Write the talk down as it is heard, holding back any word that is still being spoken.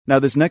Now,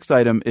 this next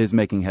item is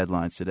making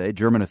headlines today.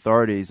 German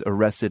authorities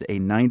arrested a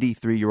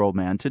 93-year-old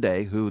man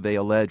today who they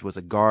allege was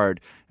a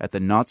guard at the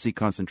Nazi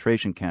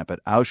concentration camp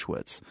at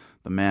Auschwitz.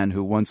 The man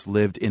who once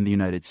lived in the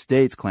United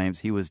States claims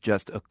he was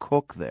just a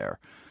cook there.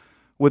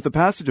 With the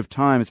passage of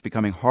time, it's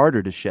becoming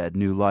harder to shed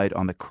new light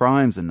on the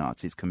crimes the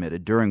Nazis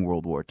committed during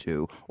World War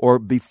II or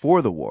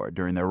before the war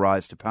during their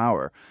rise to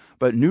power.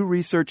 But new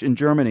research in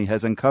Germany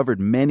has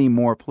uncovered many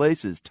more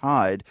places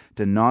tied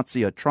to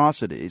Nazi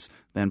atrocities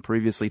than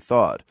previously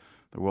thought.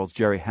 The World's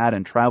Jerry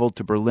Haddon traveled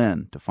to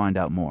Berlin to find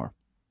out more.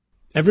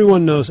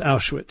 Everyone knows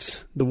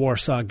Auschwitz, the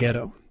Warsaw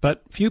Ghetto,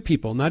 but few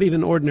people, not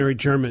even ordinary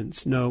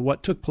Germans, know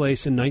what took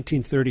place in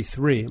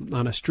 1933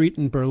 on a street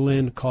in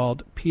Berlin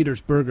called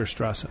Petersburger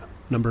Strasse,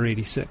 number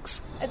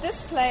 86. At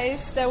this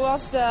place, there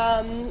was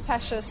the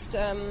fascist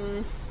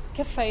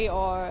cafe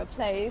or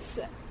place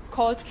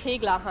called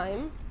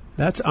Keglerheim.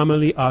 That's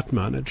Amelie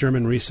Ottmann, a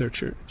German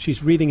researcher.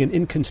 She's reading an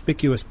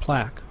inconspicuous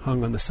plaque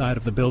hung on the side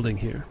of the building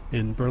here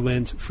in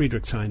Berlin's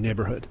Friedrichshain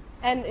neighborhood.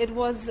 And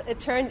it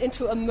turned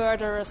into a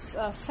murderous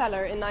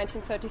cellar in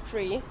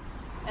 1933,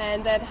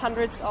 and that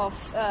hundreds of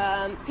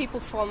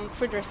people from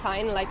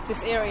Friedrichshain, like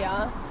this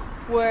area,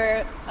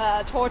 were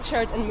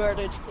tortured and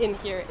murdered in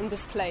here, in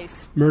this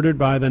place. Murdered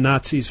by the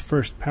Nazis'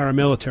 first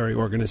paramilitary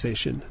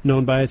organization,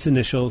 known by its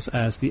initials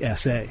as the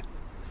SA.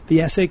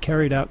 The SA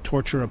carried out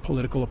torture of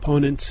political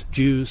opponents,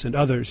 Jews, and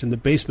others in the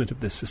basement of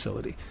this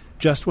facility,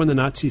 just when the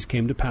Nazis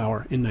came to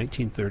power in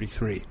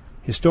 1933.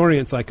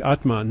 Historians like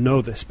Ottmann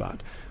know this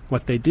spot.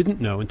 What they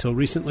didn't know until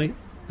recently,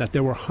 that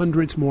there were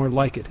hundreds more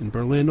like it in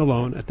Berlin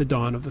alone at the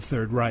dawn of the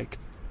Third Reich.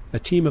 A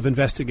team of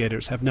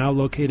investigators have now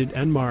located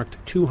and marked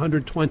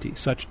 220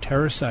 such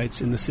terror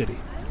sites in the city.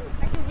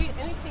 I can't read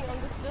anything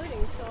on this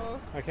building, so...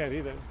 I can't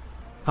either.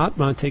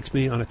 Ottmann takes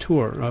me on a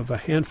tour of a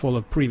handful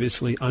of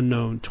previously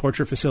unknown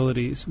torture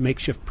facilities,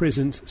 makeshift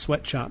prisons,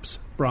 sweatshops,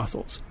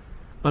 brothels.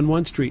 On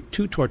one street,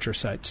 2 torture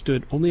sites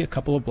stood only a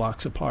couple of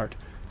blocks apart.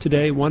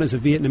 Today, one is a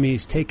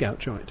Vietnamese takeout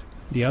joint.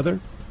 The other?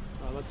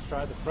 Let's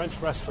try the French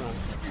restaurant.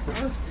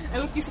 I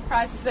would be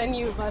surprised if they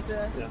knew, but...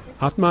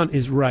 Ottmann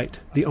is right.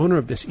 The owner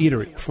of this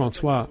eatery,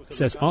 François,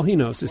 says all he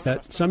knows is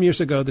that some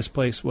years ago this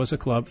place was a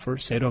club for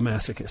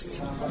sadomasochists.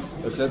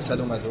 The club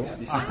sadomaso.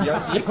 This is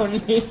the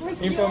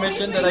only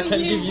information that I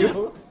can give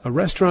you. A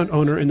restaurant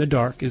owner in the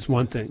dark is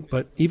one thing,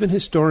 but even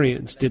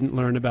historians didn't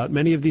learn about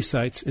many of these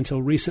sites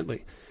until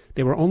recently.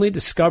 They were only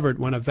discovered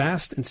when a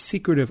vast and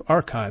secretive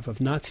archive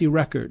of Nazi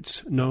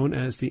records, known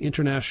as the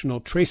International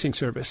Tracing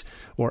Service,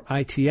 or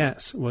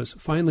ITS, was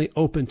finally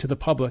opened to the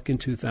public in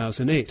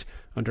 2008,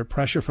 under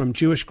pressure from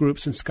Jewish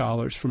groups and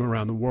scholars from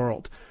around the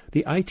world.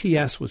 The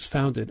ITS was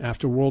founded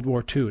after World War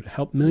II to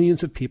help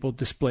millions of people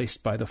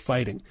displaced by the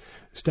fighting.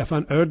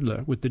 Stefan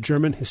Oerdler, with the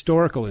German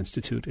Historical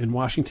Institute in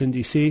Washington,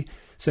 D.C.,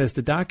 says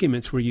the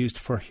documents were used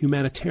for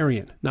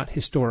humanitarian, not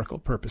historical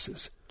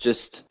purposes.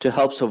 Just to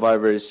help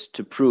survivors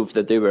to prove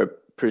that they were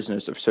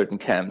prisoners of certain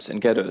camps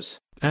and ghettos.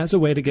 As a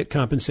way to get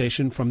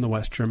compensation from the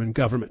West German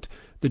government.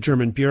 The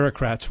German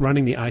bureaucrats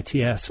running the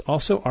ITS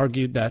also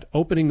argued that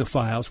opening the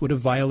files would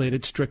have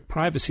violated strict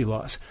privacy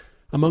laws.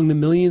 Among the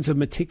millions of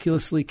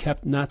meticulously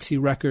kept Nazi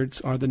records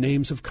are the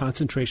names of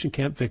concentration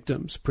camp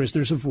victims,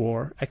 prisoners of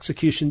war,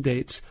 execution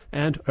dates,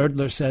 and,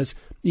 Oerdler says,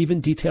 even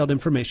detailed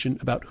information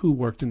about who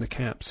worked in the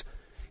camps.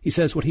 He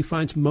says what he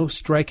finds most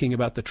striking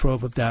about the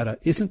trove of data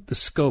isn't the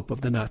scope of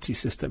the Nazi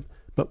system,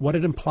 but what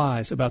it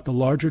implies about the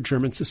larger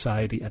German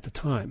society at the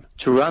time.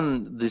 To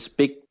run this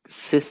big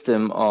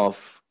system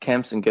of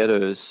camps and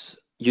ghettos,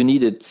 you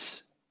needed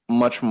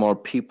much more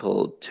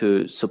people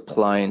to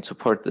supply and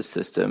support the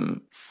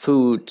system.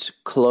 Food,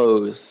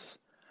 clothes,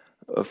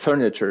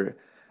 furniture,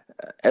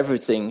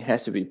 everything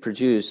has to be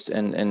produced,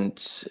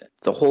 and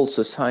the whole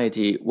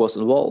society was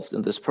involved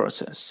in this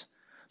process.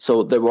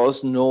 So there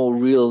was no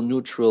real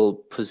neutral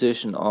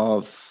position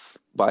of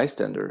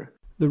bystander.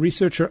 The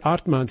researcher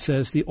Ottmann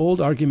says the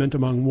old argument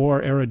among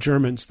war-era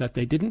Germans that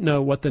they didn't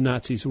know what the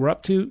Nazis were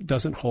up to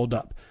doesn't hold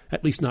up,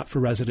 at least not for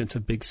residents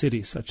of big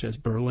cities such as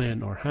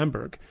Berlin or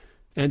Hamburg.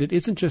 And it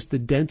isn't just the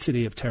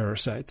density of terror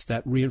sites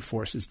that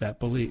reinforces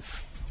that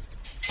belief.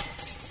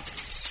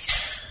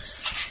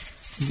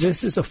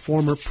 This is a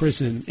former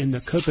prison in the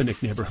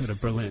Köpenick neighborhood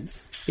of Berlin.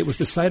 It was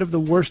the site of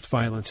the worst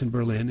violence in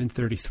Berlin in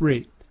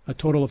 1933. A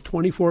total of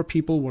 24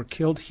 people were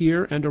killed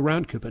here and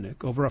around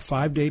Köpenick over a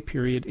 5-day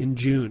period in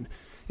June.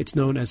 It's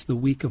known as the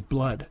Week of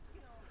Blood.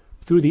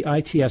 Through the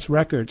ITS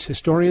records,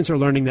 historians are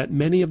learning that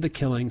many of the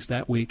killings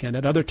that week and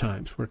at other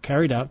times were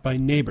carried out by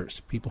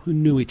neighbors, people who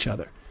knew each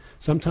other.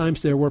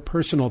 Sometimes there were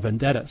personal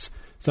vendettas.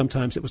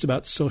 Sometimes it was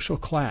about social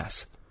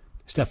class.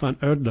 Stefan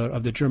Oerdler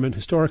of the German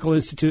Historical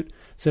Institute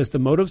says the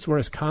motives were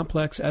as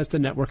complex as the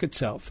network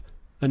itself,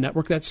 a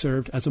network that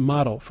served as a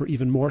model for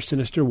even more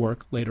sinister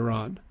work later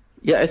on.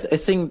 Yeah, I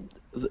think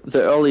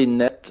the early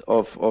net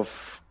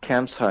of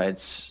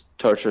campsites,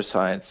 torture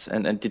sites,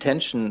 and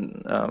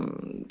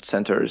detention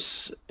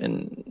centers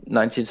in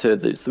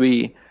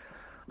 1933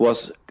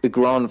 was a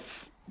ground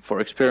for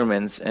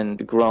experiments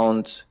and a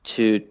ground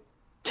to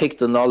take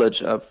the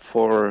knowledge up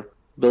for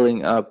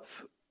building up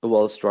a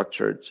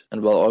well-structured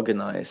and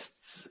well-organized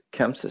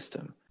camp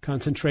system.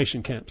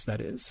 Concentration camps,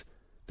 that is.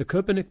 The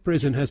Köpenick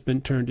prison has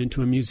been turned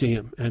into a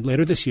museum, and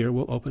later this year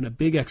will open a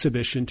big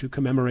exhibition to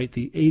commemorate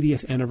the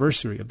 80th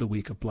anniversary of the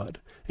Week of Blood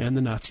and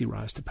the Nazi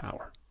rise to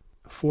power.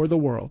 For the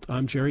World,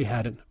 I'm Jerry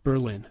Haddon,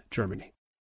 Berlin, Germany.